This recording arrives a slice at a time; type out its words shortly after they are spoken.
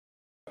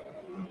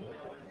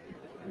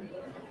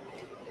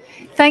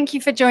Thank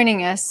you for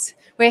joining us.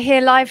 We're here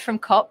live from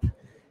COP.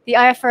 The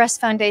IFRS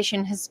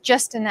Foundation has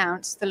just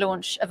announced the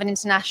launch of an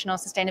International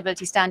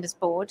Sustainability Standards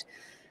Board,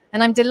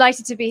 and I'm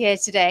delighted to be here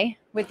today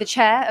with the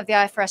chair of the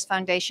IFRS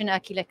Foundation,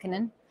 Erkki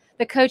Liikanen,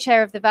 the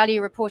co-chair of the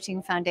Value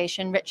Reporting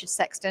Foundation, Richard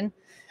Sexton,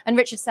 and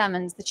Richard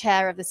Samans, the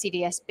chair of the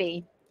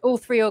CDSB. All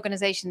three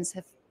organizations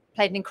have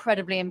played an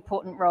incredibly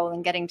important role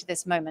in getting to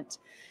this moment.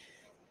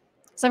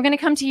 So I'm going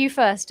to come to you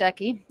first,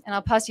 Erkki, and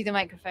I'll pass you the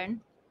microphone.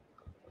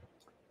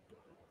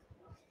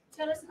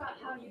 Tell us about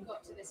how you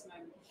got to this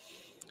moment.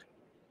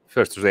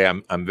 First to say,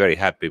 I'm very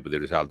happy with the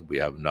result we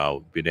have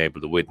now been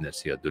able to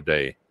witness here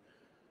today.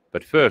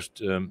 But first,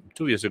 2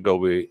 years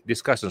ago,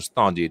 discussion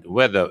started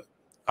whether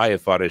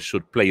IFRS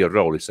should play a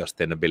role in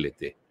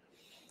sustainability.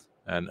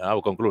 And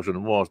our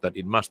conclusion was that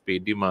it must be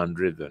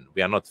demand-driven.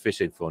 We are not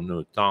fishing for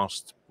new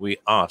tasks. We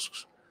ask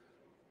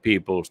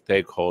people,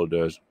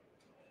 stakeholders,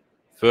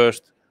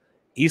 first,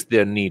 is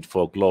there need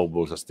for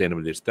global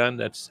sustainability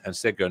standards? And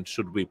second,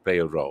 should we play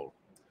a role?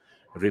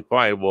 The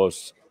reply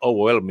was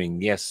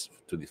overwhelming yes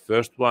to the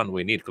first one.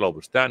 We need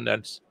global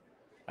standards,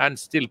 and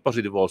still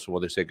positive also for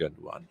the second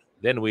one.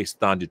 Then we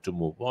started to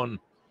move on,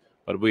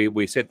 but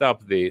we set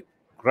up the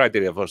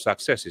criteria for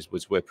successes,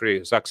 which were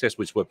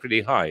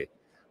pretty high.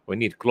 We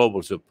need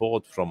global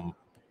support from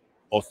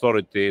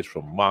authorities,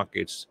 from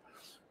markets.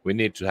 We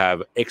need to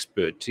have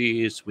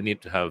expertise. We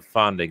need to have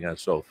funding and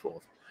so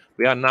forth.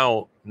 We are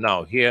now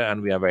here,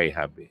 and we are very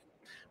happy.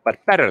 But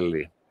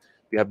parallelly,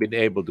 we have been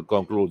able to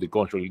conclude the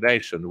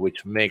consolidation,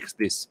 which makes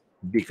this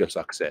bigger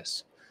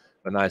success.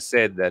 When I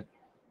said that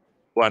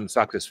one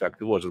success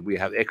factor was that we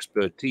have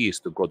expertise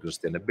to go to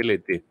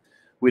sustainability,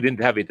 we didn't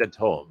have it at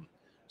home.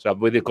 So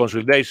with the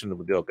consolidation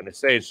of the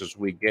organizations,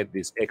 we get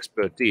this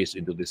expertise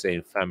into the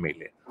same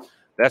family.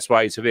 That's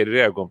why it's a very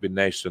rare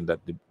combination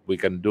that we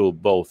can do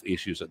both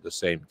issues at the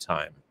same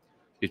time.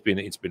 It's been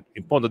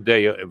important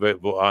day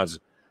for us.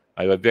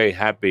 I was very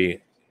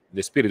happy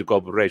the spirit of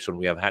cooperation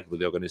we have had with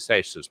the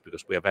organizations,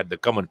 because we have had the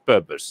common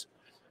purpose.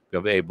 We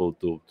are able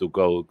to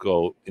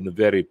go in a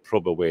very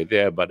proper way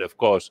there. But of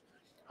course,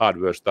 hard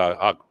work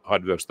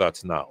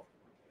starts now.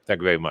 Thank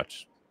you very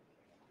much.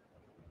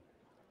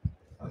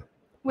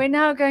 We're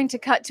now going to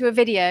cut to a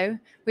video.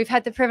 We've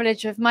had the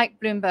privilege of Mike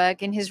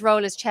Bloomberg in his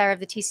role as chair of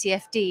the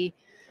TCFD,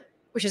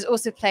 which has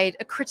also played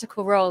a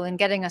critical role in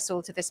getting us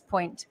all to this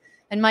point.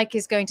 And Mike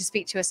is going to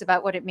speak to us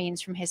about what it means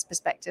from his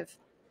perspective.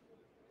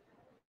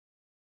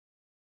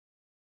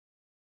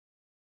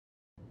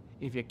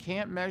 If you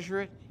can't measure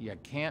it, you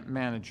can't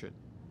manage it.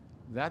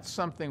 That's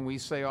something we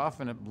say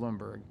often at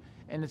Bloomberg,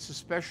 and it's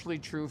especially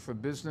true for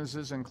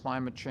businesses and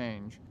climate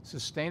change.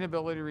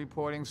 Sustainability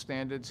reporting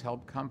standards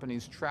help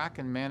companies track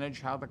and manage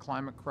how the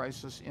climate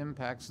crisis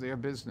impacts their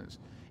business,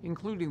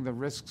 including the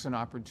risks and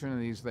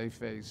opportunities they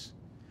face.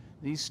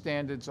 These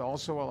standards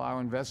also allow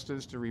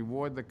investors to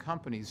reward the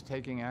companies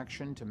taking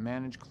action to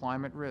manage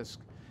climate risk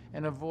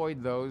and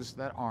avoid those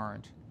that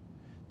aren't.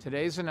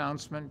 Today's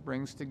announcement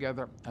brings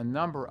together a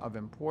number of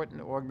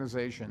important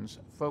organizations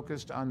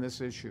focused on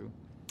this issue.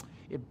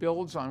 It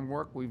builds on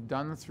work we've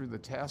done through the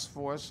Task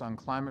Force on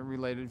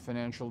Climate-Related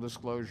Financial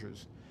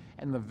Disclosures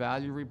and the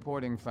Value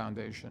Reporting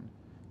Foundation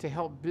to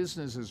help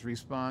businesses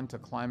respond to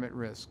climate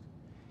risk.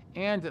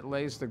 And it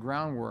lays the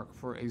groundwork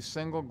for a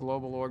single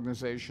global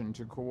organization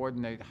to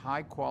coordinate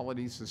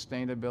high-quality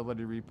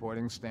sustainability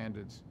reporting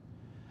standards.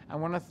 I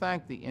want to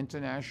thank the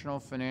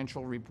International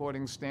Financial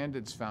Reporting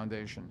Standards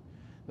Foundation,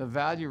 the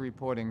Value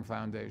Reporting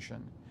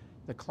Foundation,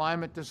 the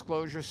Climate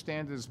Disclosure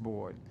Standards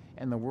Board,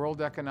 and the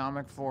World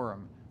Economic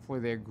Forum for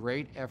their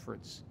great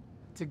efforts.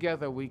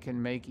 Together, we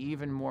can make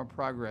even more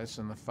progress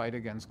in the fight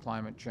against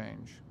climate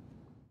change.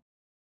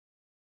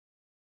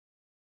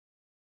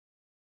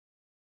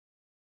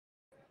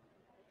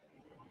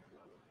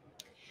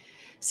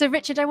 So,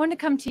 Richard, I want to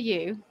come to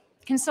you.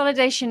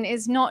 Consolidation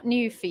is not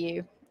new for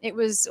you. It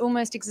was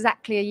almost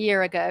exactly a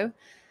year ago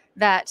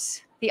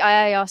that the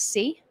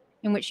IIRC,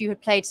 in which you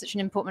had played such an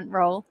important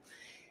role,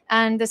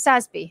 and the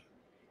SASB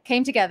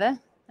came together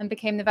and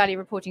became the Value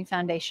Reporting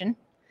Foundation,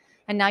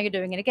 and now you're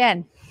doing it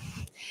again.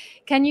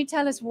 Can you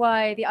tell us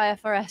why the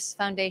IFRS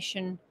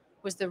Foundation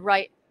was the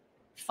right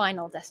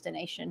final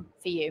destination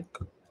for you?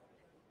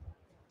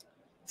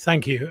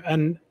 Thank you.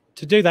 And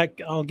to do that,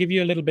 I'll give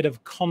you a little bit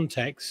of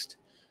context,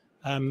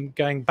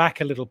 going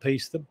back a little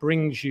piece that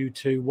brings you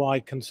to why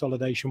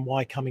consolidation,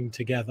 why coming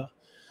together.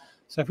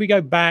 So if we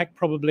go back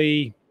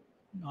probably,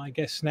 I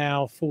guess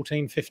now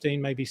 14,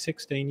 15, maybe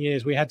 16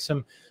 years, we had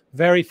some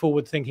very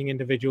forward-thinking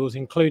individuals,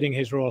 including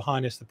His Royal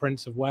Highness the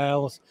Prince of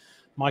Wales,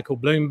 Michael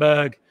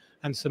Bloomberg,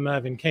 and Sir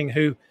Mervyn King,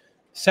 who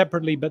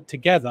separately but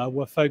together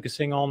were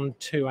focusing on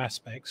two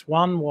aspects.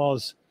 One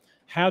was,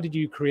 how did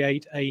you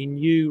create a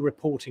new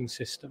reporting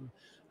system,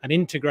 an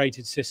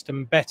integrated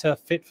system, better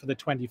fit for the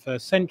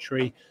 21st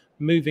century,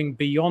 moving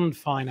beyond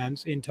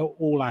finance into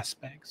all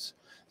aspects,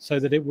 so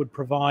that it would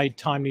provide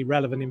timely,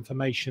 relevant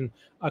information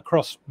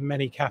across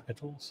many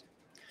capitals.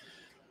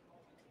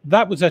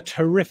 That was a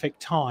terrific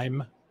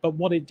time, but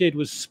what it did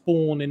was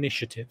spawn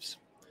initiatives.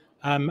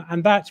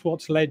 And that's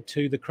what's led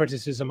to the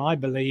criticism, I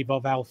believe,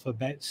 of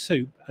alphabet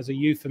soup as a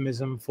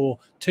euphemism for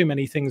too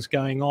many things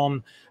going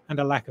on and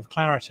a lack of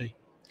clarity.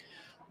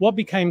 What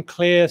became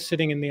clear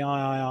sitting in the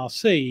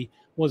IIRC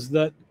was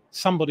that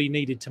somebody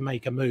needed to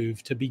make a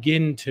move to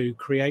begin to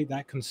create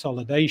that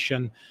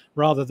consolidation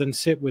rather than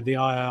sit with the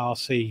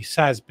IIRC,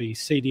 ISSB,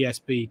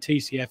 CDSB,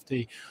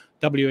 TCFD,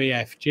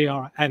 WEF,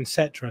 GR,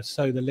 etc.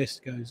 So the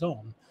list goes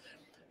on.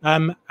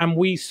 And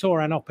we saw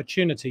an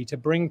opportunity to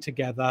bring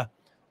together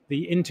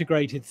the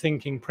integrated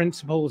thinking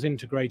principles,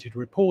 integrated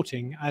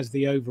reporting as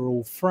the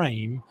overall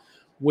frame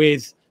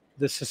with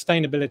the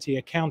sustainability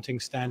accounting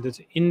standards,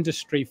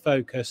 industry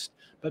focused,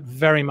 but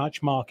very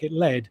much market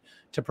led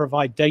to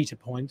provide data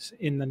points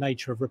in the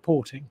nature of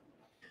reporting.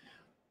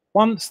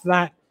 Once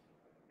that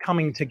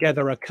coming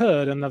together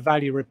occurred and the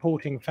Value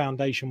Reporting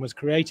Foundation was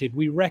created,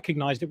 we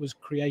recognized it was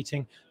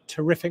creating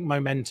terrific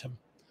momentum,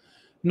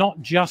 not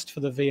just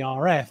for the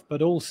VRF,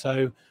 but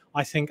also,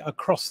 I think,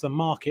 across the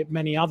market,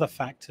 many other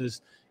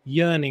factors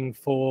yearning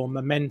for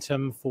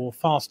momentum, for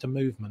faster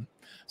movement.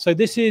 So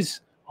this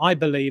is, I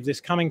believe,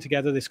 this coming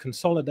together, this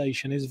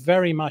consolidation is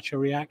very much a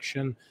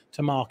reaction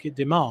to market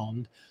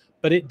demand,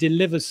 but it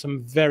delivers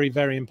some very,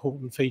 very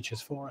important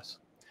features for us.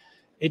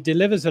 It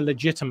delivers a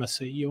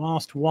legitimacy. You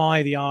asked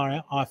why the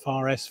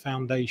IFRS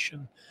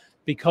Foundation,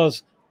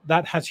 because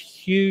that has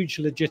huge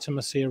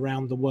legitimacy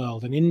around the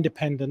world, an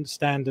independent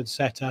standard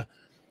setter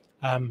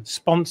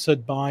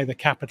sponsored by the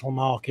capital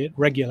market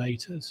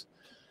regulators.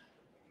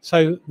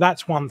 So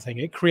that's one thing.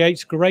 It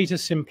creates greater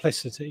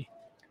simplicity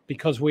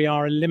because we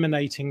are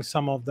eliminating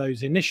some of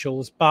those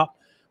initials, but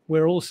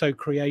we're also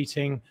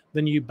creating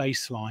the new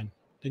baseline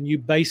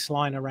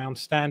around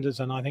standards.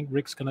 And I think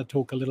Rick's going to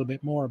talk a little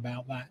bit more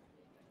about that.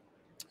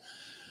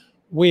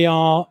 We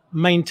are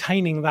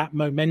maintaining that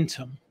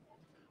momentum,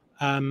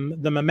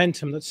 the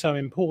momentum that's so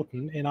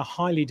important in a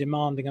highly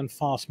demanding and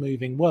fast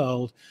moving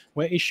world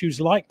where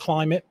issues like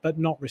climate, but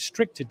not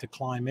restricted to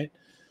climate,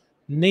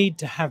 need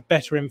to have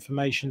better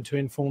information to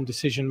inform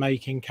decision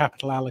making,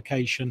 capital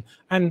allocation,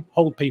 and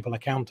hold people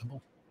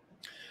accountable.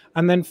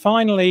 And then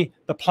finally,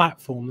 the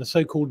platform, the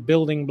so-called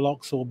building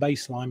blocks or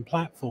baseline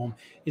platform,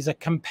 is a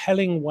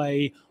compelling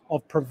way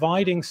of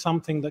providing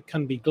something that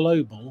can be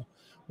global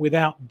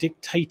without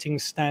dictating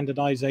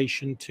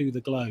standardization to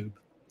the globe.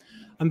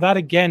 And that,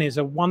 again, is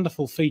a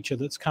wonderful feature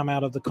that's come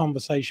out of the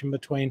conversation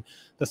between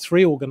the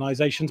three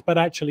organizations, but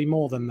actually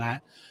more than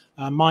that.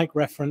 Mike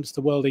referenced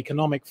the World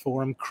Economic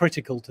Forum,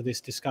 critical to this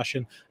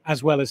discussion,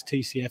 as well as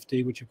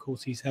TCFD, which of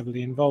course he's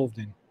heavily involved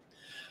in.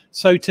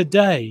 So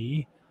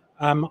today,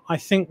 I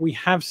think we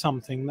have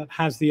something that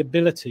has the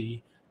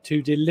ability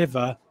to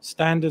deliver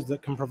standards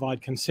that can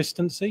provide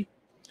consistency,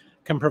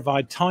 can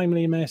provide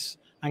timeliness,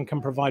 and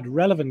can provide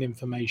relevant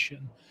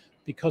information,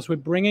 because we're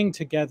bringing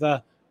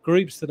together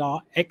groups that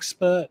are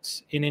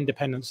experts in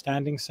independent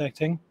standing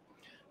setting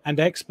and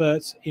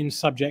experts in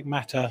subject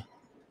matter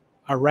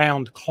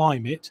around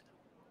climate,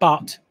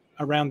 but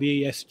around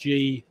the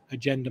ESG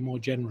agenda more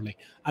generally.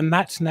 And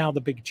that's now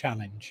the big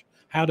challenge.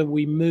 How do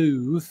we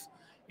move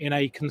in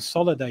a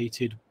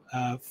consolidated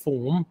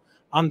form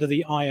under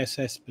the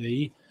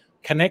ISSB,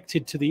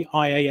 connected to the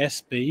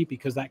IASB,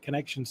 because that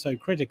connection's so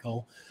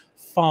critical,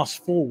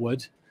 fast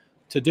forward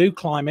to do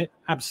climate?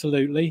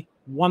 Absolutely.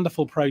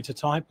 Wonderful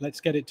prototype.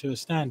 Let's get it to a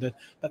standard,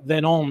 but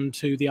then on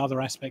to the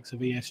other aspects of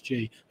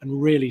ESG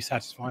and really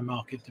satisfy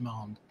market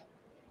demand.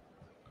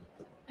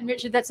 And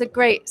Richard, that's a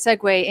great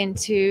segue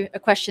into a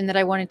question that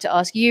I wanted to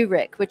ask you,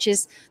 Rick, which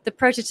is the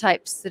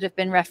prototypes that have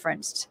been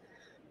referenced.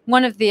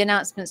 One of the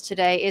announcements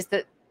today is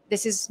that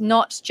this is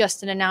not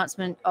just an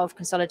announcement of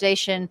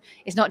consolidation.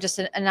 It's not just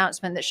an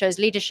announcement that shows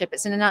leadership.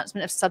 It's an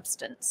announcement of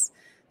substance.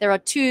 There are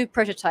 2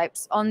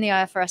 prototypes on the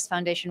IFRS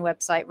Foundation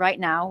website right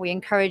now. We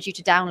encourage you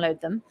to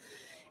download them.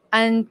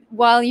 And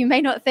while you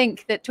may not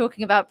think that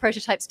talking about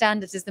prototype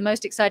standards is the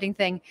most exciting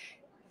thing,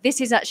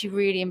 this is actually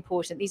really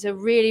important. These are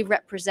really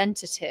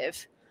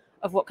representative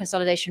of what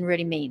consolidation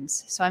really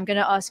means. So I'm going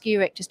to ask you,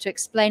 Rick, just to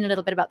explain a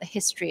little bit about the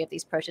history of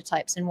these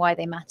prototypes and why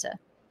they matter.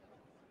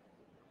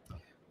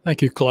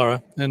 Thank you,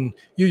 Clara. And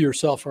you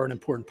yourself are an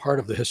important part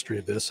of the history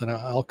of this, and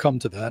I'll come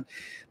to that.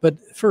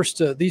 But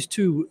first, these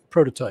 2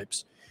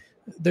 prototypes.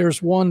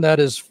 There's one that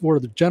is for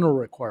the general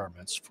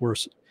requirements for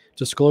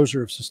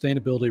disclosure of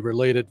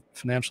sustainability-related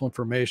financial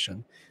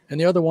information, and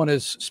the other one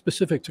is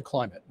specific to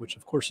climate, which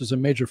of course is a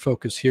major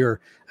focus here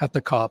at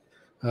the COP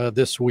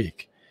this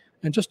week.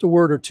 And just a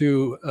word or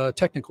two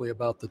technically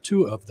about the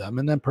 2 of them,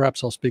 and then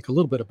perhaps I'll speak a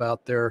little bit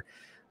about their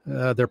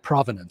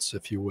provenance,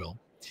 if you will.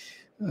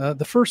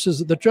 The first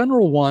is the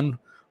general one.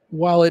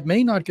 While it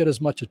may not get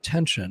as much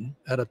attention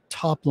at a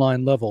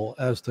top-line level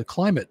as the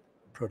climate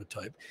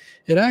prototype,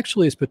 it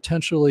actually is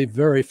potentially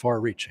very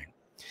far-reaching.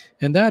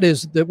 And that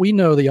is that we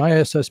know the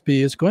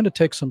ISSB is going to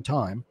take some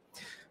time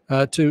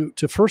to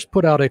first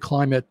put out a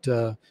climate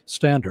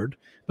standard,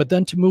 but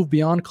then to move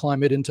beyond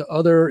climate into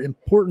other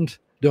important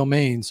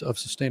domains of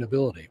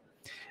sustainability.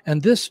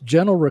 And this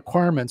general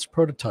requirements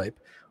prototype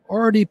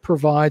already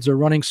provides a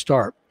running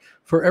start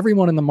for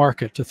everyone in the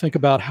market to think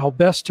about how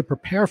best to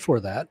prepare for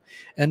that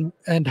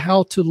and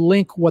how to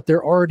link what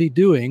they're already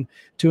doing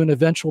to an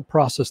eventual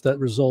process that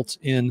results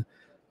in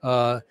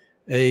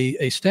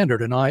a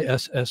standard, an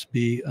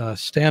ISSB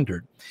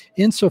standard,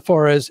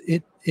 insofar as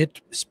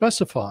it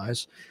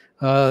specifies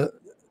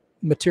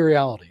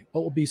materiality.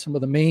 What will be some of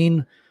the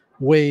main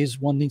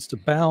ways one needs to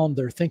bound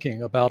their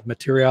thinking about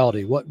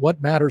materiality? What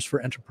matters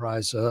for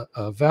enterprise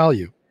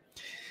value?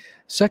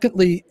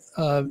 Secondly,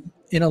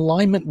 in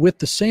alignment with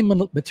the same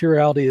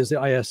materiality as the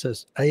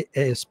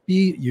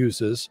ISSB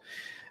uses,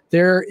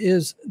 there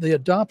is the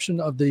adoption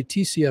of the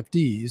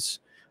TCFD's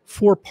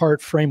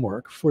four-part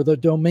framework for the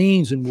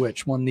domains in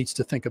which one needs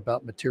to think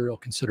about material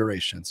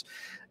considerations.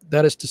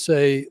 That is to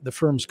say, the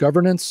firm's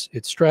governance,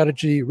 its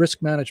strategy,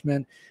 risk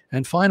management,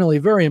 and finally,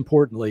 very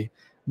importantly,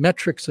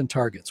 metrics and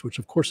targets, which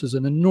of course is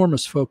an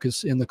enormous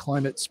focus in the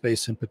climate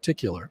space in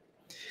particular.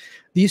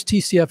 These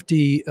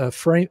TCFD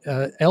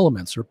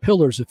elements, or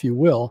pillars, if you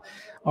will,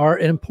 are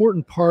an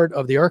important part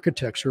of the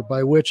architecture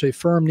by which a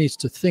firm needs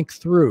to think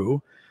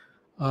through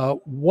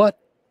what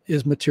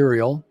is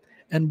material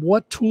and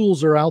what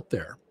tools are out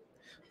there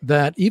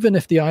that, even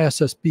if the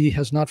ISSB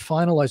has not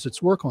finalized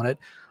its work on it,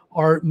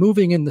 are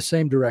moving in the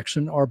same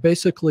direction, are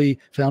basically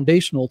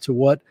foundational to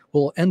what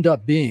will end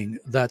up being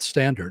that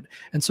standard.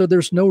 And so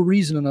there's no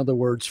reason, in other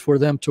words, for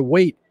them to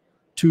wait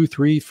 2,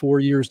 3, 4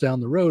 years down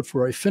the road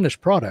for a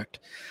finished product.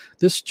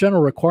 This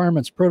general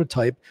requirements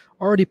prototype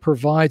already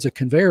provides a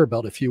conveyor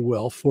belt, if you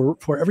will,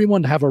 for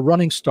everyone to have a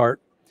running start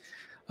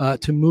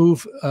to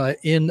move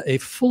in a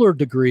fuller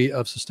degree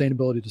of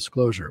sustainability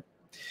disclosure.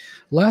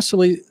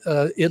 Lastly,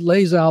 it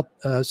lays out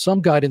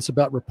some guidance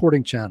about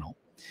reporting channel.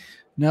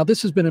 Now,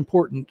 this has been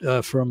important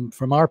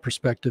from our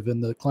perspective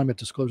in the Climate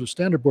Disclosure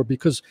Standard Board,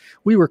 because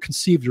we were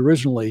conceived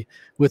originally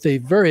with a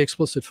very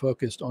explicit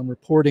focus on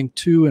reporting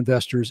to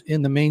investors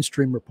in the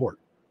mainstream report,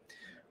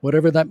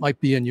 whatever that might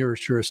be in your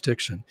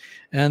jurisdiction.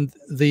 And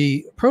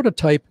the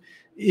prototype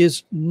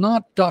is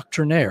not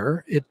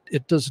doctrinaire.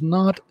 It does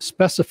not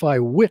specify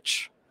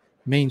which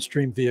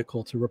mainstream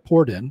vehicle to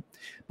report in,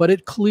 but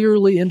it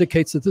clearly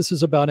indicates that this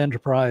is about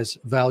enterprise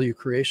value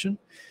creation,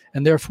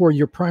 and therefore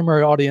your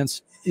primary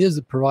audience is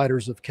the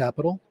providers of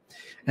capital,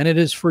 and it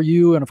is for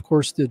you, and of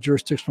course the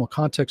jurisdictional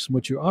context in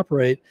which you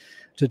operate,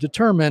 to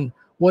determine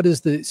what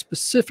is the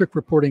specific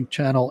reporting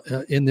channel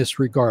in this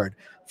regard.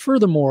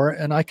 Furthermore,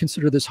 and I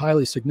consider this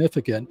highly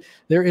significant,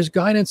 there is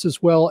guidance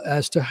as well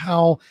as to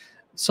how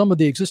some of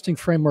the existing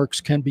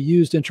frameworks can be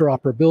used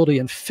interoperability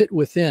and fit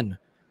within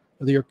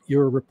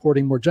your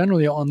reporting more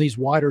generally on these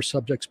wider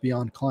subjects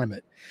beyond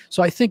climate.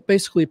 So I think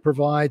basically it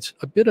provides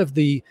a bit of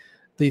the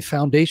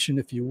foundation,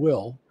 if you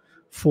will,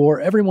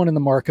 for everyone in the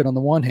market on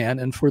the one hand,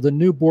 and for the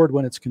new board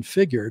when it's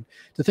configured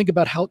to think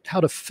about how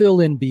to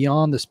fill in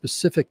beyond the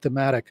specific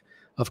thematic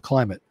of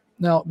climate.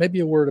 Now, maybe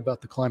a word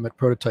about the climate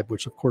prototype,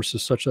 which of course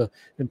is such an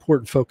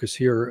important focus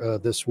here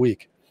this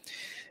week.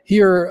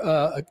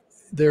 Here,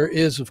 there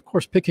is, of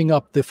course, picking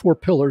up the four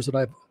pillars that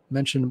I've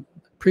mentioned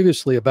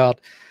previously about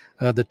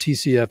the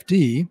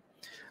TCFD,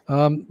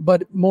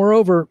 but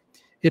moreover,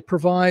 it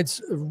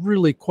provides a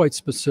really quite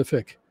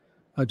specific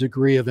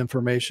degree of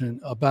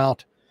information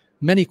about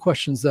many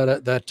questions that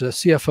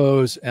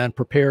CFOs and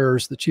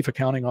preparers, the chief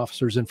accounting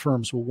officers in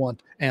firms, will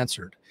want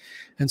answered.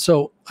 And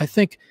so I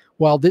think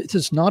while this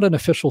is not an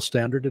official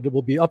standard, it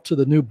will be up to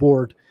the new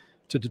board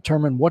to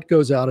determine what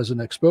goes out as an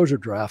exposure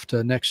draft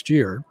next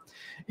year.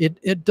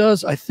 It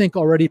does, I think,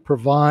 already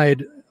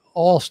provide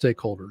all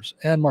stakeholders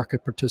and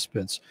market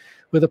participants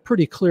with a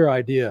pretty clear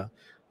idea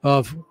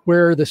of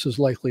where this is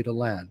likely to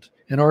land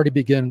and already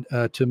begin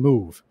to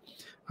move.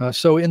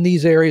 So in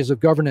these areas of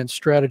governance,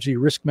 strategy,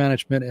 risk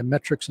management, and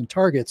metrics and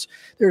targets,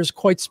 there's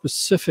quite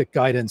specific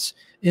guidance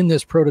in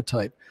this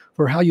prototype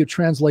for how you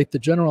translate the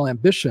general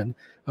ambition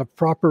of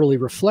properly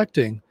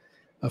reflecting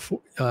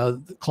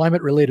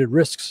climate-related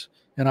risks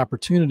and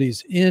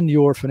opportunities in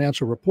your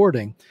financial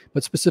reporting,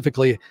 but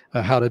specifically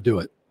how to do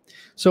it.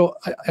 So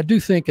I do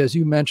think, as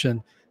you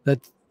mentioned,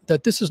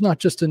 that this is not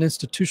just an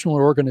institutional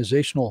or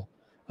organizational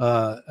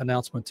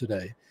announcement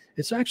today.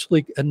 It's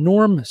actually a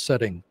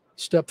norm-setting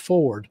step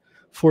forward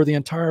for the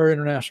entire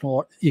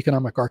international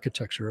economic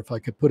architecture, if I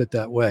could put it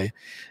that way.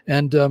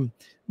 And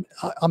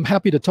I'm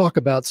happy to talk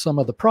about some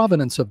of the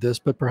provenance of this,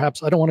 but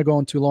perhaps I don't want to go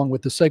on too long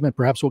with this segment.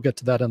 Perhaps we'll get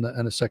to that in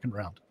a second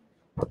round.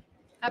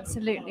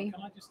 Absolutely.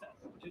 Can I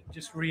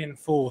just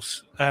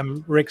reinforce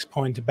Rick's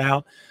point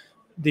about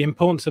the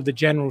importance of the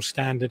general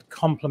standard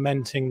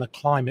complementing the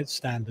climate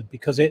standard,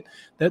 because they're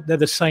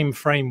the same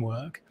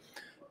framework.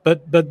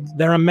 But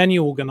there are many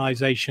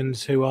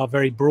organizations who are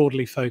very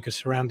broadly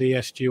focused around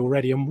ESG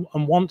already and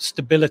want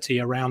stability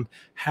around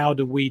how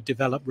do we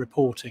develop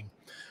reporting.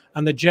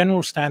 And the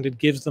general standard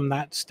gives them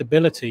that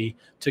stability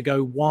to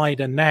go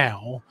wider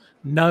now,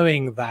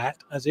 knowing that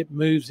as it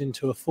moves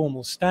into a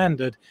formal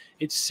standard,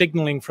 it's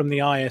signaling from the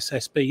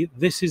ISSB,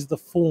 this is the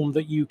form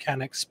that you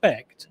can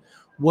expect.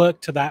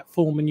 Work to that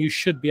form and you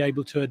should be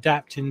able to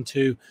adapt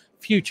into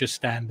future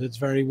standards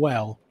very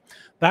well.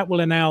 That will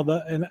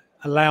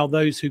allow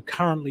those who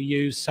currently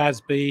use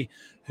SASB,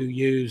 who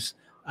use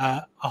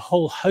a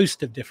whole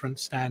host of different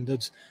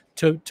standards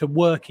to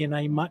work in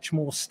a much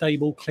more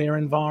stable, clear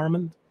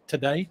environment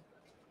today.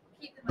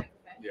 Keep the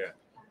microphone. Yeah.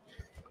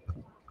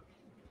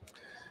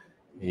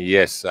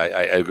 Yes, I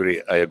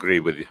agree. I agree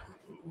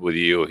with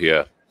you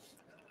here.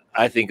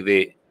 I think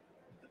the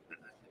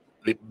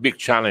big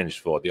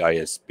challenge for the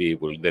ISSB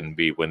will then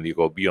be when you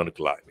go beyond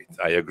climate.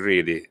 I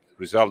agree. The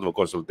result of a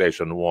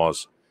consultation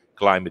was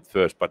climate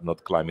first, but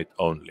not climate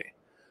only.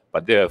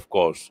 But there, of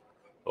course,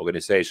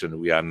 organization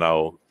we are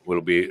now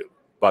will be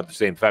part of the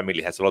same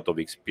family, has a lot of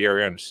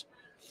experience.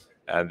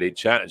 And the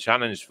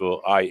challenge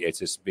for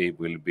ISSB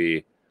will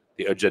be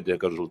the agenda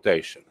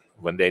consultation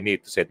when they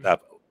need to set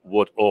up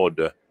what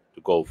order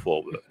to go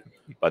forward.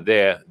 But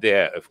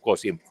there, of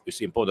course,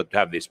 it's important to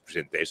have this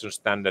presentation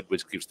standard,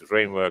 which gives the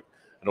framework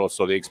and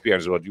also the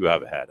experience of what you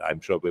have had. I'm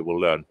sure we will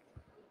learn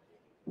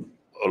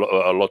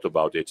a lot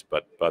about it.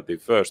 But the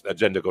first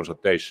agenda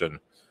consultation,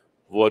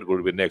 what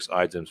will be next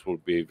items, will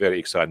be very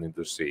exciting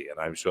to see. And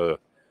I'm sure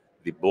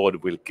the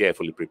board will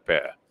carefully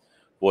prepare.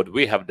 What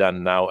we have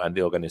done now and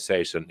the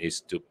organization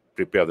is to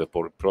prepare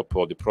for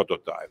the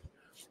prototype.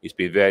 It's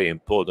been very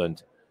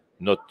important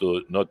that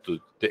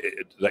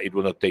it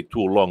will not take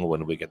too long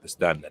when we get the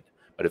standard.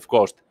 But of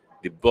course,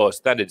 the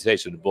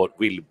standardization board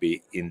will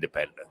be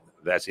independent.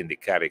 That's in the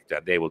character.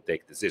 They will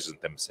take decisions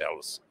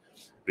themselves,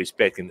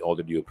 respecting all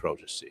the due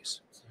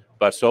processes.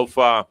 But so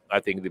far, I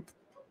think the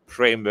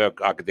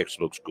framework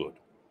architecture looks good.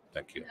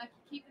 Thank you.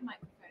 Keep the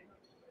microphone.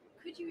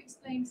 Could you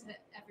explain to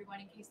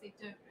everyone, in case they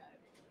don't know,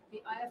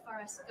 the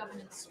IFRS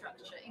governance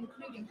structure,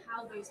 including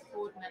how those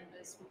board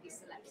members will be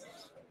selected?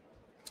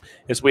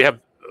 Yes, we have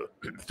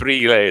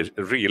three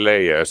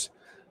layers.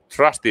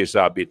 Trustees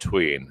are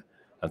between,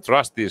 and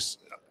trustees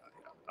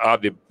are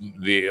the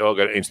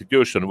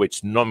institution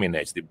which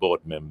nominates the board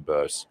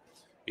members.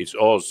 It's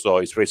also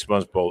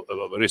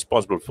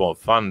responsible for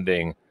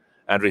funding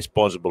and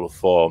responsible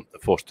for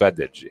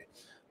strategy.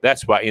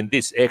 That's why in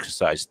this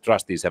exercise,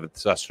 trustees have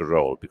such a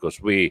role, because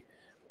we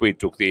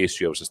took the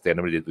issue of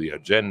sustainability to the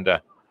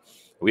agenda.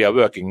 We are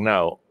working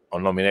now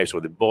on nomination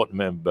of the board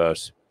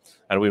members,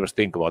 and we must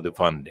think about the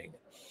funding.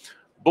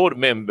 Board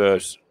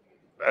members,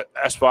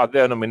 as far as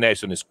their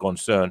nomination is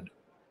concerned,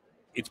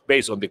 it's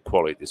based on the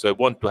quality. So I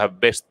want to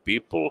have best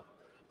people,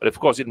 but of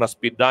course it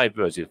must be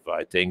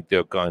diversified, taking into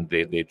account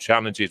the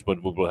challenges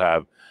what we will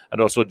have,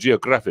 and also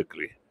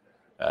geographically,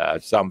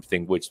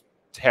 something which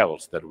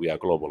tells that we are a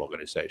global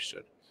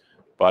organization.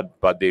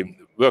 But the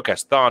work has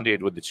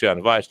started with the chair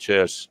and vice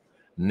chairs.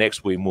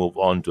 Next, we move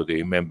on to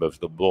the members of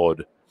the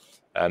board,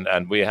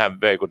 and we have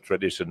very good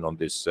tradition on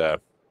this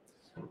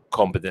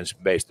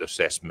competence-based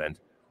assessment,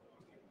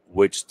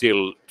 which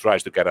still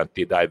tries to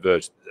guarantee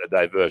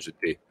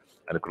diversity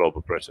and a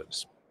global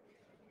presence.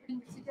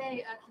 And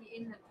today, Erkki,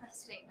 in the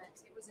press statement,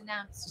 it was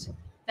announced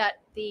that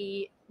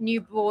the new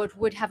board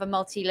would have a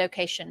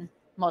multi-location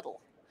model.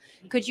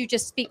 Could you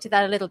just speak to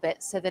that a little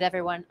bit so that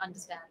everyone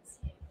understands?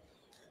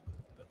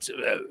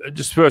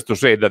 Just first to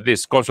say that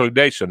this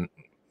consolidation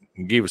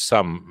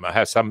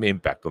has some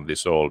impact on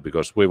this all,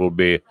 because we will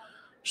be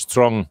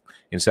strong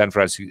in San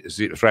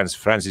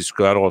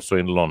Francisco and also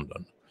in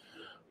London.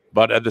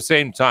 But at the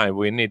same time,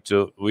 we need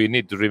to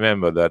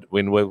remember that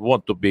when we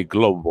want to be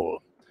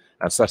global,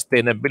 and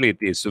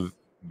sustainability is a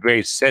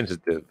very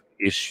sensitive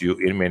issue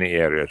in many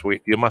areas.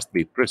 You must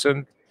be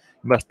present,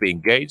 you must be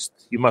engaged,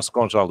 you must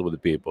consult with the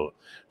people.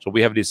 So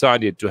we have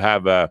decided to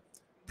have a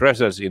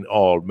presence in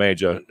all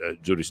major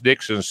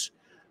jurisdictions: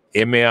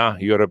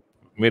 EMEA, Europe,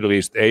 Middle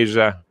East,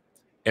 Asia,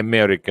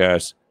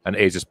 Americas, and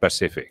Asia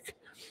Pacific.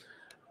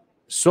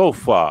 So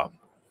far,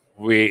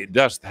 we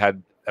just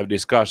have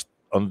discussed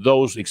on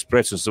those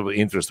expressions of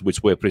interest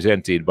which were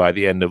presented by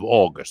the end of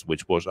August,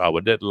 which was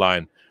our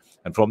deadline.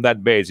 And from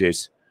that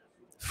basis,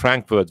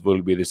 Frankfurt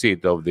will be the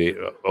seat of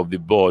the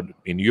board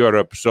in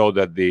Europe, so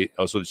that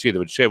also the seat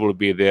of the chair will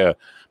be there.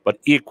 But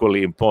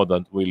equally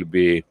important will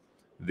be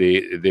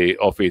the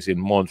office in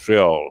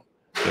Montreal.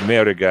 The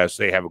Americas,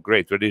 they have a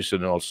great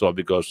tradition also,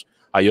 because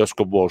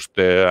IOSCO was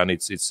there, and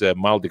it's a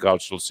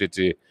multicultural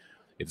city.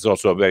 It's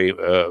also a very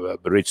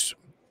rich,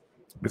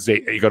 let's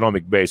say,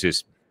 economic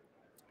basis.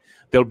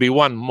 There'll be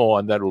one more,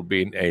 and that will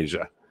be in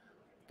Asia.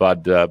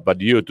 But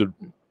due to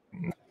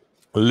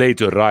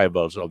later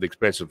arrivals of the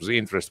expressions of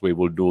interest, we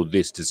will do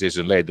this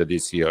decision later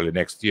this year, early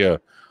next year.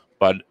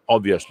 But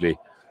obviously,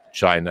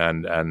 China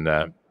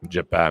and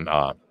Japan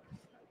are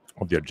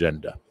on the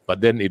agenda.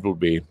 But then it will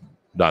be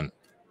done.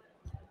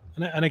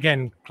 And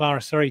again,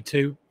 Clara, sorry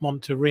to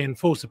want to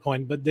reinforce a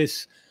point, but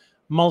this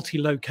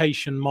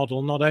multi-location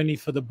model, not only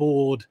for the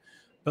board,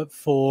 but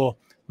for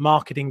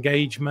market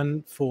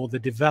engagement, for the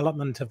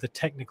development of the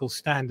technical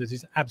standards,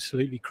 is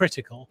absolutely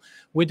critical.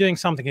 We're doing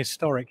something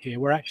historic here.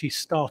 We're actually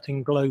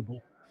starting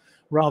global.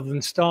 Rather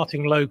than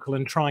starting local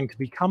and trying to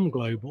become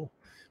global,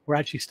 we're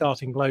actually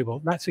starting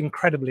global. That's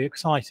incredibly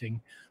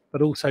exciting,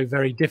 but also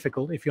very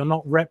difficult if you're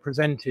not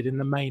represented in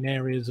the main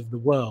areas of the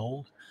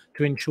world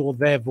to ensure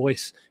their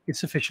voice is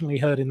sufficiently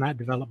heard in that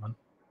development.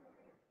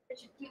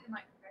 Richard, keep the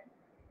microphone.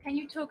 Can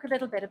you talk a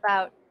little bit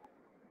about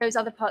those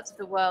other parts of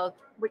the world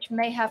which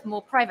may have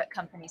more private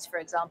companies, for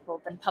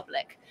example, than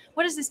public.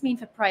 What does this mean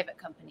for private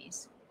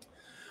companies?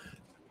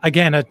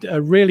 Again,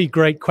 a really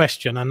great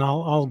question, and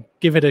I'll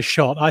give it a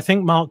shot. I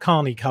think Mark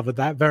Carney covered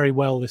that very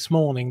well this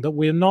morning, that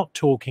we're not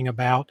talking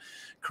about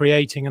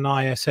creating an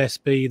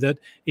ISSB that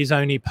is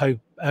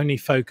only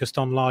focused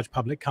on large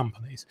public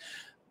companies.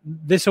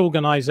 This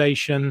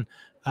organization,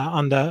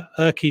 under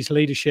Erkki's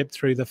leadership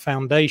through the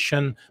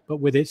foundation,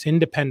 but with its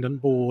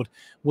independent board,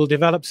 will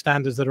develop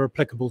standards that are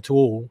applicable to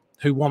all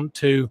who want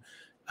to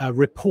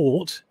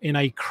report in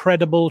a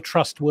credible,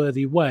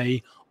 trustworthy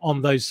way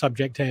on those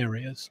subject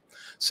areas.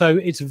 So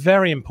it's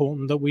very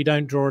important that we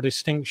don't draw a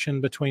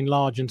distinction between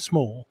large and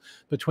small,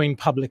 between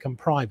public and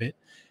private.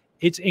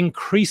 It's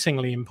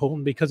increasingly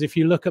important because if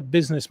you look at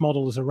business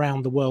models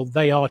around the world,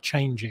 they are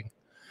changing.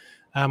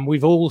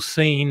 We've all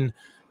seen,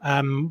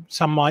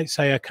 some might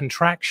say, a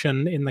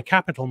contraction in the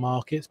capital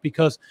markets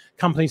because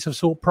companies have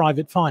sought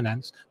private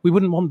finance. We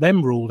wouldn't want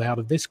them ruled out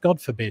of this, God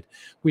forbid.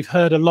 We've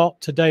heard a lot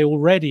today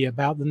already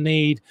about the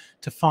need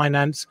to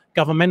finance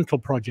governmental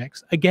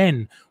projects.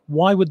 Again,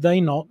 why would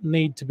they not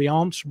need to be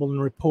answerable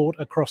and report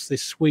across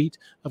this suite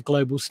of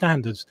global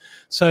standards?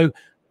 So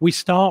we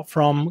start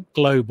from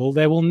global.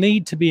 There will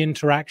need to be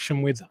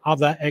interaction with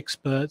other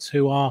experts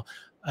who are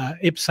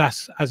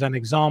IPSAS, as an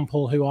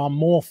example, who are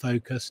more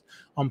focused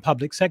on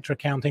public sector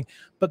accounting,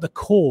 but the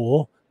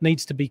core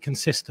needs to be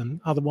consistent.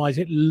 Otherwise,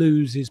 it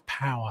loses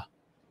power.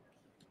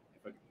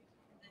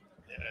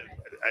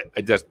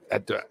 I just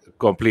had to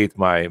complete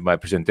my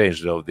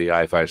presentation of the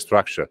IFRS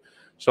structure.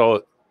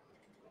 So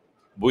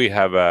we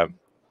have a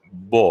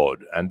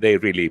board, and they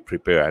really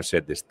prepare and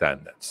set the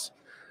standards.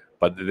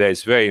 But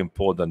it's very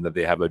important that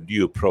they have a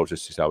due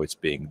process how it's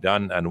being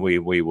done, and we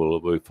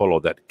follow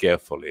that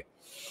carefully.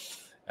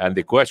 And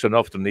the question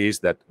often is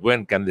that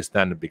when can the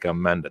standard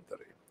become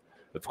mandatory?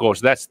 Of course,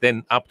 that's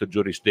then up to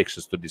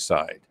jurisdictions to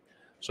decide.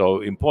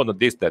 So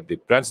important is that the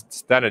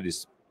standard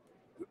is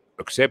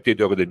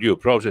accepted over the due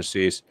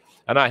processes,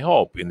 and I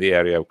hope in the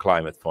area of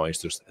climate, for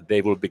instance,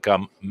 they will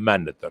become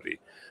mandatory.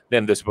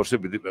 Then there's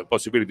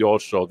possibility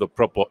also of the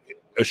proper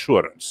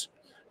assurance.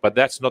 But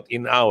that's not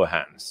in our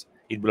hands.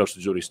 It belongs to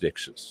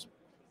jurisdictions.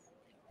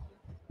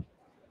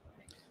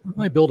 I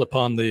might build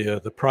upon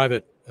the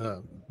private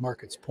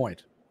markets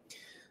point.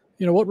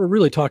 You know, what we're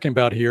really talking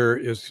about here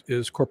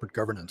is corporate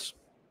governance,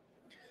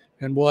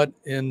 and what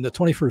in the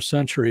 21st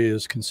century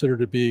is considered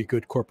to be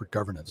good corporate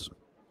governance.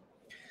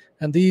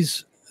 And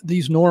these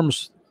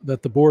norms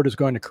that the board is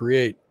going to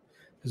create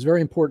is a very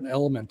important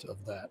element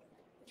of that.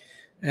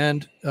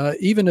 And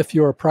even if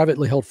you're a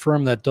privately held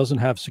firm that doesn't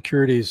have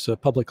securities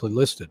publicly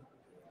listed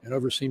and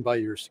overseen by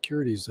your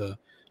securities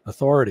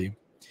authority,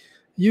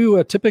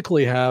 you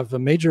typically have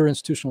major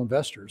institutional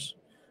investors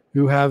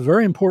who have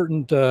very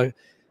important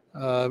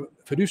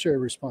fiduciary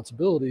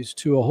responsibilities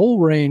to a whole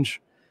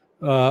range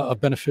of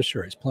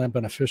beneficiaries, plan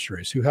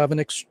beneficiaries, who have an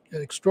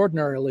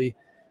extraordinarily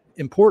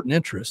important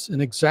interest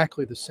in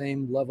exactly the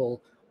same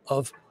level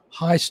of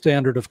high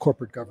standard of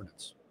corporate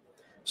governance.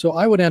 So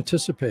I would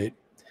anticipate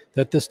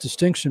that this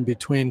distinction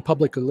between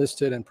publicly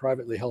listed and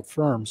privately held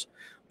firms,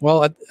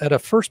 well, at a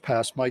first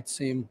pass might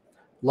seem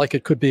like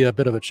it could be a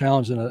bit of a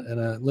challenge and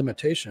a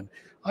limitation.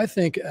 I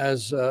think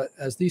as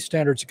these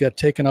standards get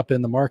taken up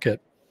in the market,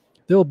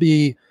 there'll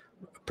be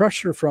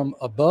pressure from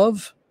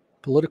above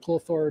political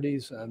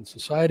authorities and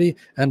society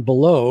and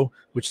below,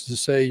 which is to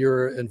say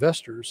your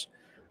investors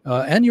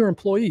and your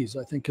employees,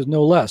 I think, is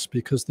no less,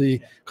 because the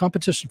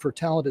competition for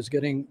talent is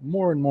getting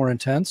more and more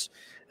intense.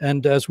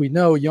 And as we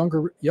know,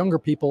 younger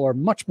people are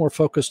much more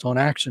focused on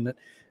action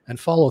and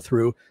follow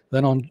through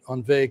than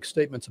on vague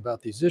statements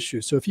about these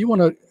issues. So if you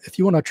want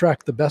to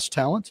attract the best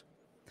talent,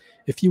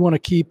 if you want to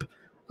keep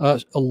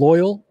a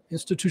loyal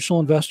institutional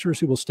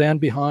investors who will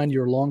stand behind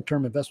your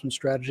long-term investment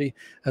strategy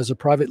as a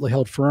privately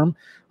held firm,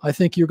 I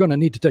think you're going to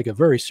need to take a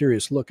very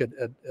serious look at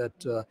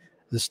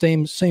the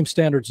same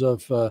standards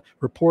of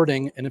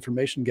reporting and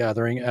information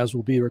gathering as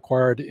will be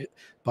required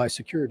by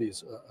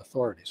securities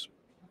authorities.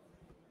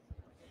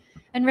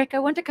 And Rick, I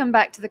want to come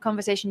back to the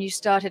conversation you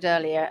started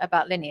earlier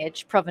about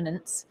lineage,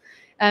 provenance.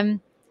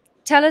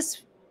 Tell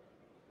us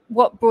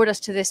what brought us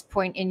to this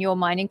point in your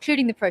mind,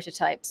 including the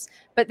prototypes,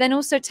 but then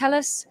also tell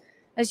us,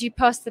 as you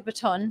pass the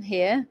baton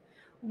here,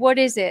 what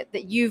is it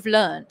that you've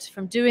learned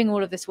from doing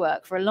all of this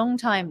work for a long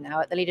time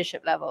now at the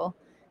leadership level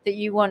that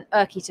you want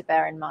Erkki to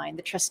bear in mind,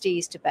 the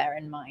trustees to bear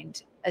in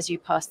mind as you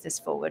pass this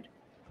forward?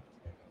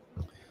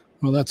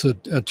 Well, that's a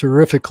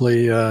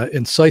terrifically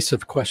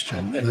incisive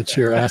question that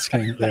you're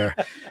asking there.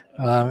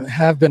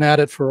 Have been at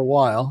it for a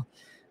while.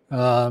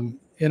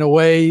 In a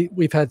way,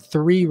 we've had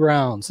 3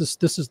 rounds.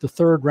 This is the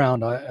 3rd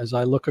round, as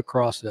I look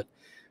across it,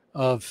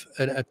 of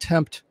an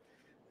attempt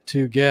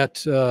to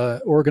get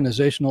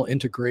organizational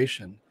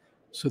integration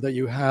so that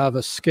you have a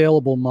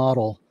scalable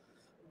model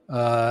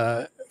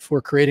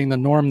for creating the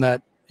norm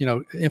that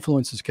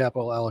influences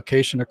capital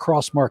allocation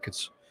across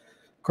markets,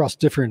 across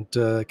different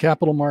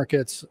capital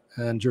markets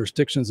and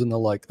jurisdictions and the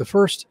like. The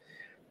first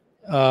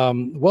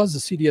was the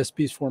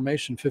CDSB's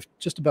formation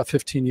just about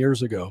 15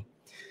 years ago,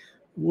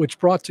 which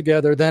brought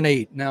together then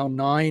 8, now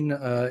 9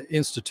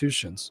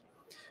 institutions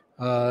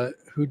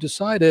who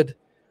decided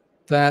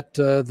that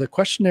the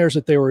questionnaires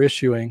that they were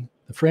issuing,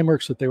 the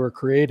frameworks that they were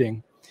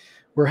creating,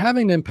 were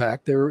having an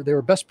impact. They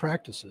were best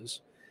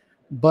practices,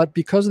 but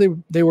because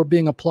they were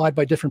being applied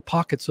by different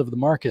pockets of the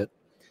market,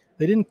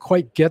 they didn't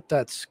quite get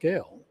that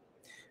scale,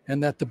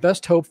 and that the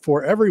best hope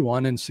for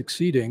everyone in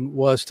succeeding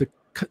was to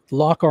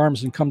lock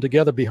arms and come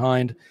together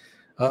behind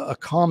a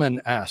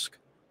common ask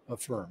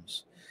of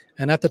firms.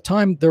 And at the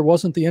time, there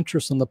wasn't the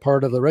interest on the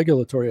part of the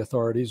regulatory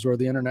authorities or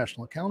the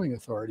international accounting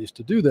authorities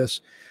to do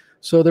this.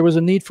 So there was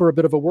a need for a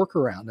bit of a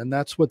workaround, and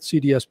that's what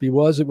CDSB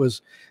was. It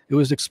was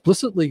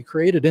explicitly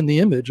created in the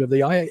image of the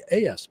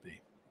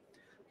IASB,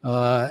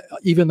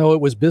 even though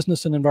it was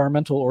business and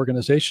environmental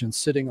organizations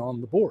sitting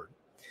on the board.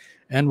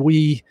 And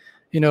we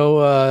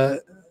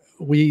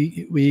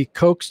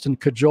coaxed and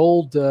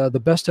cajoled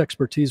the best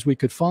expertise we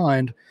could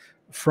find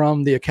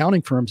from the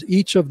accounting firms.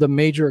 Each of the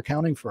major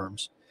accounting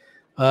firms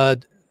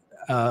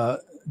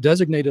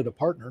designated a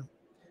partner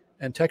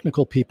and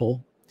technical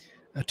people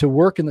to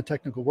work in the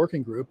technical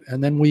working group.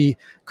 And then we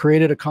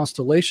created a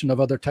constellation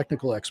of other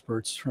technical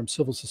experts from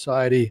civil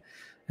society,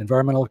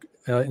 environmental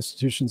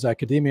institutions,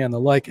 academia, and the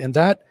like. And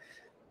that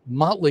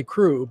motley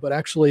crew, but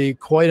actually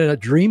quite a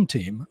dream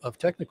team of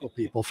technical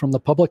people from the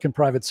public and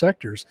private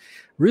sectors,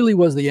 really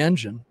was the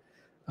engine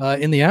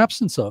in the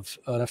absence of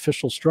an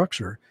official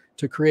structure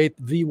to create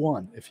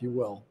V1, if you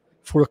will,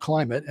 for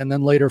climate and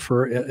then later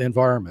for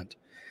environment.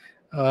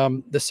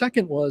 The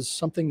second was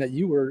something that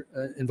you were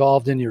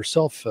involved in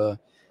yourself,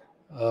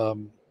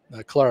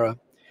 Clara,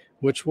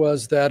 which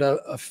was that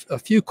a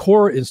few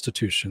core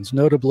institutions,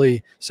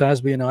 notably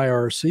SASB and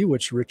IRC,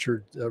 which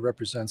Richard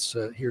represents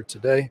here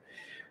today,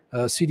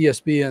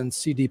 CDSB and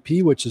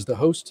CDP, which is the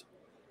host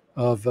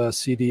of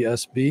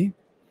CDSB,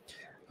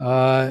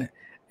 and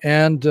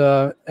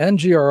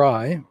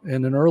NGRI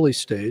in an early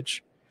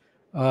stage,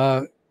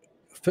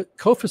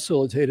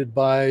 co-facilitated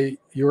by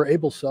your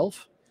able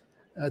self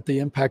at the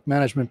Impact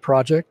Management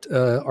Project,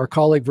 our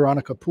colleague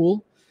Veronica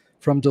Poole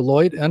from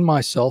Deloitte, and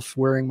myself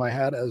wearing my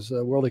hat as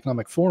a World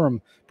Economic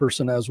Forum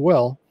person as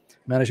well,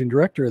 managing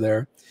director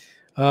there.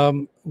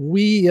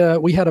 We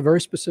had a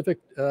very specific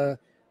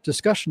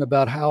discussion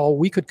about how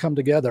we could come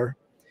together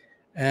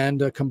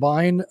and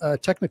combine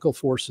technical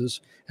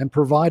forces and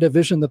provide a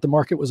vision that the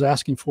market was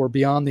asking for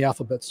beyond the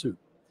alphabet soup.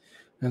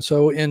 And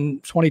so in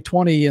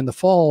 2020, in the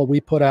fall,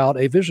 we put out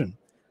a vision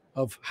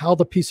of how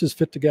the pieces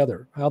fit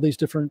together, how these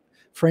different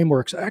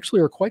frameworks actually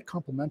are quite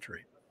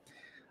complementary.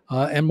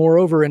 And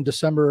moreover, in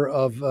December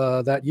of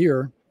that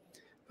year,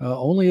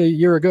 only a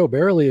year ago,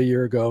 barely a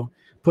year ago,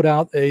 put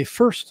out a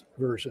first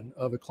version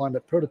of a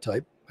climate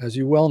prototype, as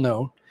you well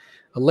know,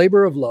 a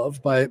labor of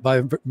love by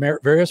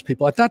various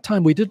people. At that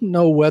time, we didn't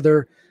know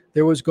whether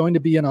there was going to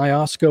be an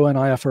IOSCO and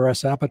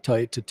IFRS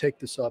appetite to take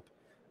this up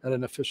at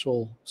an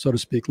official, so to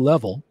speak,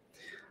 level.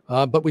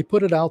 But we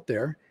put it out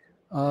there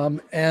and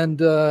turned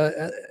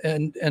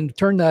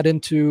that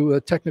into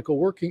a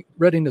technical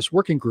readiness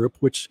working group,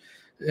 which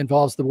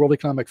involves the World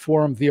Economic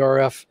Forum,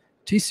 VRF,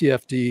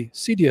 TCFD,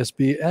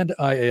 CDSB, and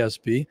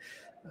IASB,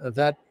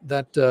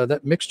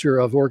 that mixture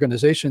of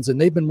organizations. And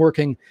they've been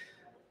working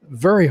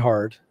very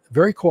hard,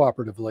 very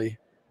cooperatively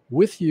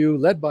with you,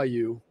 led by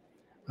you,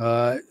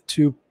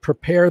 to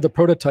prepare the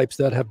prototypes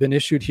that have been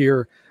issued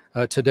here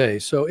today.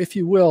 So if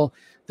you will,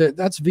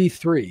 that's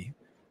V3.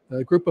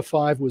 The group of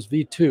 5 was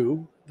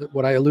V2,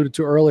 what I alluded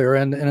to earlier,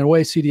 and in a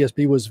way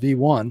CDSB was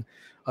V1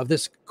 of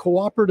this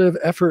cooperative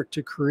effort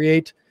to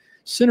create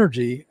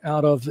synergy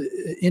out of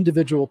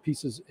individual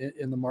pieces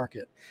in the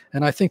market.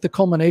 And I think the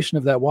culmination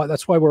of that,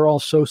 that's why we're all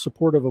so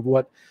supportive of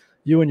what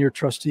you and your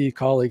trustee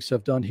colleagues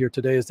have done here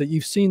today, is that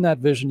you've seen that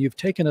vision, you've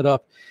taken it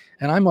up,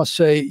 and I must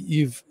say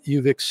you've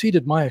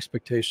exceeded my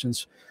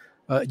expectations.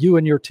 You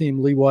and your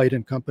team, Lee White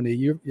and company,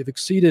 you've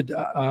exceeded,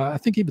 I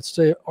think you would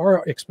say,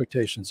 our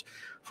expectations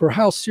for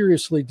how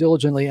seriously,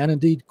 diligently, and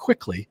indeed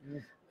quickly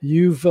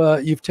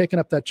you've taken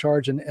up that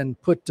charge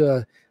and put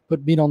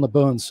meat on the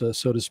bones,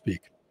 so to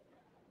speak.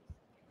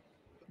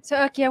 So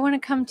Erkki, I want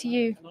to come to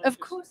you. Of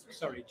course.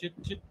 Sorry,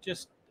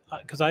 just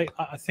because I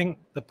think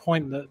the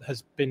point that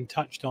has been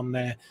touched on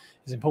there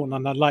is important,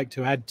 and I'd like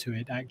to add to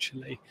it,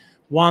 actually.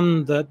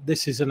 One, that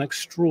this is an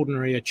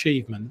extraordinary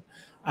achievement,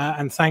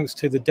 and thanks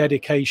to the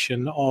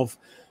dedication of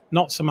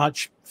not so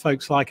much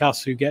folks like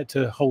us who get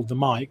to hold the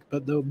mic,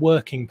 but the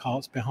working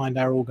parts behind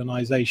our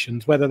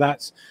organizations, whether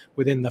that's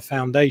within the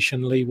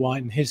foundation, Lee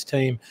White and his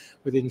team,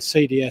 within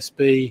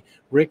CDSB,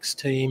 Rick's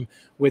team,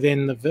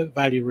 within the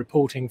Value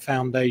Reporting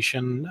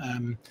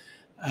Foundation,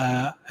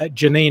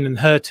 Janine and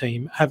her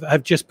team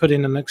have just put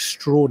in an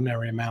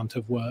extraordinary amount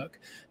of work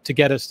to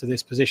get us to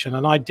this position.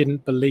 And I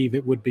didn't believe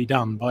it would be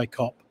done by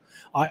COP.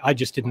 I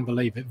just didn't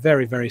believe it.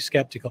 Very, very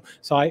skeptical.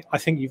 So I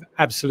think you've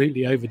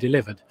absolutely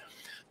over-delivered.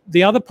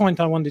 The other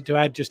point I wanted to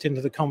add just into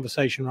the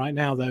conversation right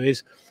now, though,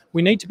 is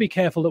we need to be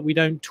careful that we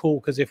don't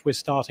talk as if we're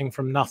starting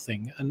from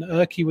nothing. And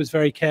Erkki was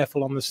very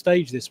careful on the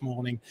stage this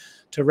morning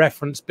to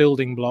reference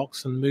building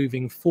blocks and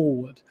moving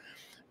forward.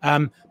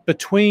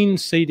 Between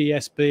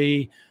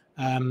CDSB,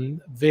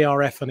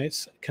 VRF and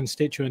its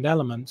constituent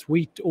elements,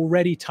 we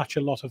already touch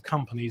a lot of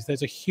companies.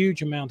 There's a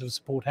huge amount of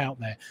support out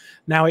there.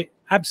 Now, it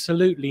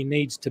absolutely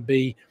needs to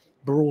be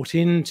brought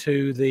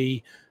into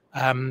the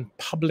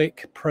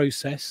public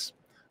process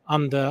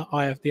under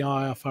the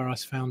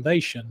IFRS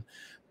Foundation.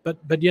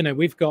 But you know,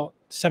 we've got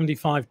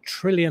 75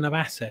 trillion of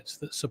assets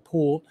that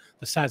support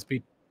the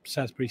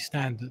SASB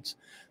standards.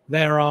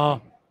 There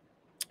are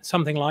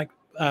something like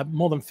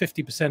more than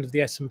 50% of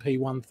the S&P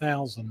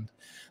 1000.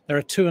 There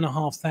are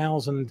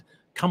 2,500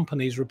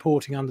 companies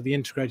reporting under the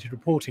integrated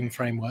reporting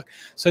framework.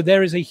 So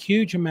there is a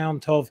huge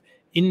amount of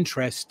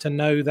interest to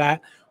know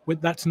that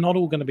that's not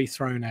all going to be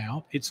thrown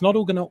out. It's not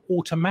all going to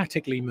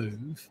automatically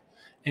move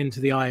into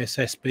the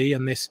ISSB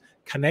and this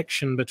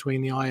connection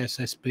between the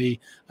ISSB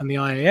and the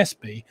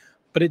IASB,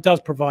 but it does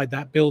provide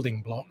that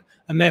building block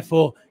and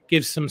therefore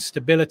gives some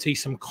stability,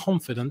 some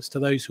confidence to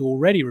those who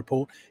already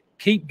report.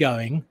 Keep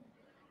going,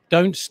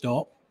 don't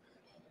stop,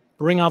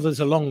 bring others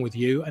along with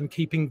you and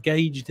keep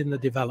engaged in the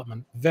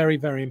development. Very,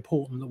 very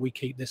important that we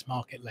keep this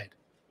market led.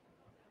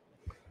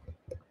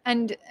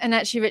 And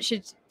actually,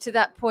 Richard, to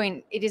that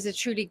point, it is a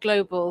truly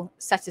global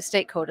set of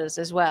stakeholders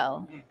as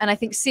well. And I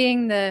think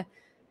seeing the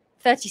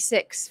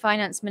 36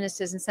 finance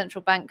ministers and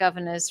central bank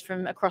governors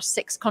from across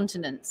 6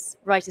 continents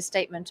write a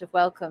statement of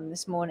welcome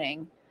this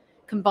morning,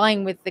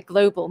 combined with the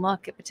global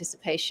market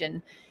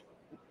participation,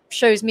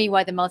 shows me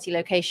why the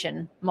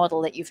multi-location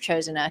model that you've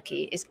chosen,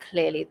 Erkki, is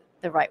clearly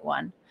the right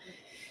one.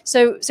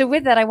 So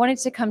with that, I wanted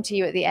to come to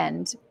you at the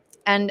end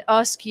and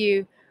ask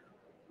you,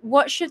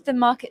 what should the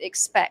market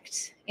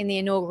expect in the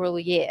inaugural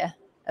year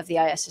of the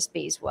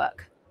ISSB's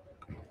work?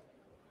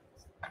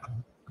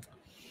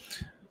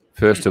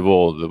 First of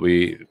all,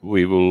 we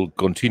will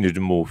continue to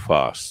move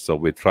fast. So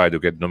we try to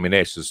get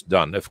nominations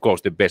done. Of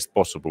course, the best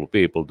possible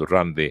people to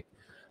run the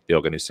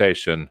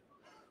organization.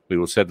 We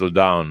will settle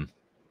down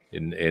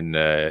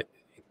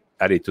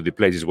add it to the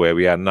places where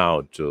we are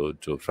now,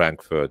 to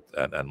Frankfurt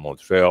and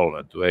Montreal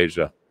and to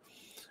Asia.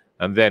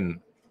 And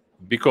then,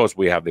 because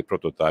we have the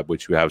prototype,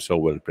 which we have so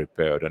well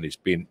prepared, and it's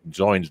been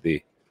joined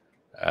we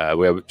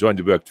have joined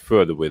the work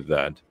further with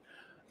that,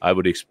 I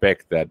would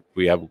expect that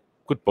we have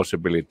good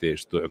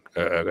possibilities to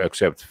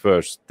accept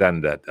first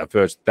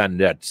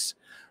standards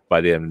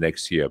by the end of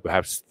next year,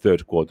 perhaps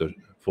third quarter,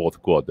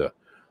 fourth quarter.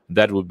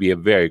 That would be a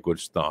very good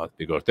start,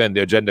 because then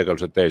the agenda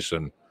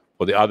consultation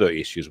for the other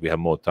issues, we have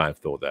more time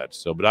for that.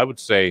 So, but I would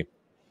say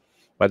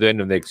by the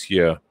end of next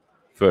year,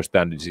 first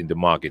standards in the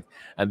market.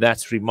 And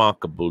that's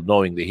remarkable,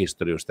 knowing the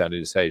history of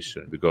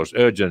standardization, because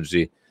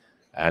urgency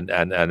and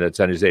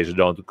standardization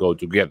don't go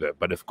together.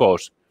 But of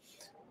course,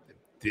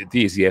 the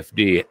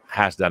TCFD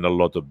has done a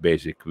lot of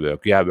basic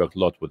work. We have worked a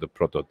lot with the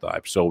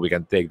prototype, so we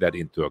can take that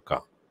into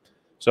account.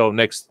 So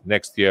next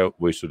year,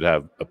 we should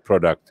have a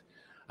product.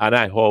 And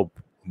I hope,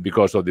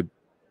 because of the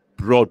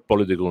broad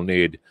political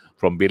need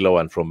from below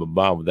and from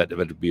above, that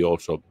will be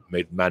also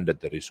made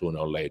mandatory sooner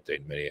or later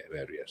in many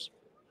areas.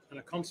 And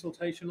a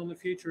consultation on the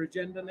future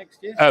agenda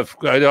next year?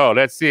 No,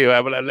 let's see. I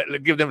will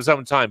give them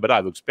some time, but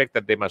I would expect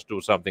that they must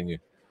do something,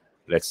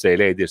 let's say,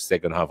 latest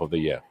second half of the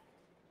year.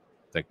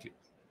 Thank you.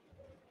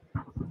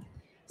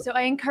 So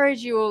I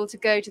encourage you all to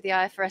go to the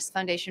IFRS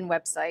Foundation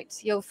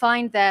website. You'll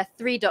find there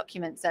 3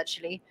 documents,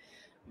 actually.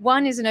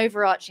 One is an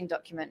overarching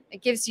document.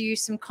 It gives you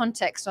some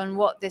context on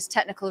what this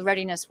technical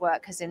readiness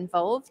work has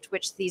involved,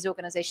 which these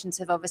organizations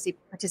have obviously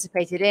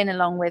participated in,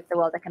 along with the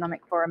World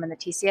Economic Forum and the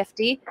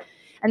TCFD.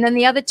 And then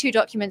the other 2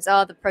 documents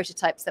are the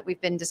prototypes that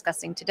we've been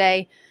discussing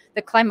today.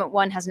 The climate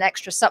one has an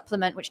extra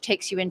supplement, which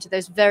takes you into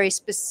those very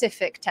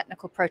specific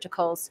technical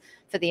protocols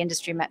for the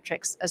industry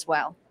metrics as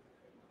well.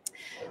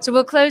 So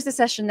we'll close the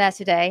session there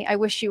today. I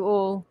wish you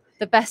all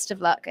the best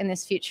of luck in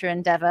this future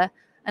endeavor.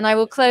 And I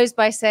will close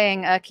by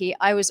saying, Erkki,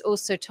 I was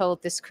also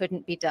told this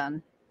couldn't be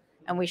done,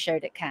 and we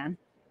showed it can.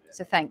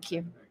 So thank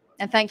you.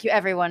 And thank you,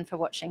 everyone, for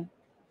watching.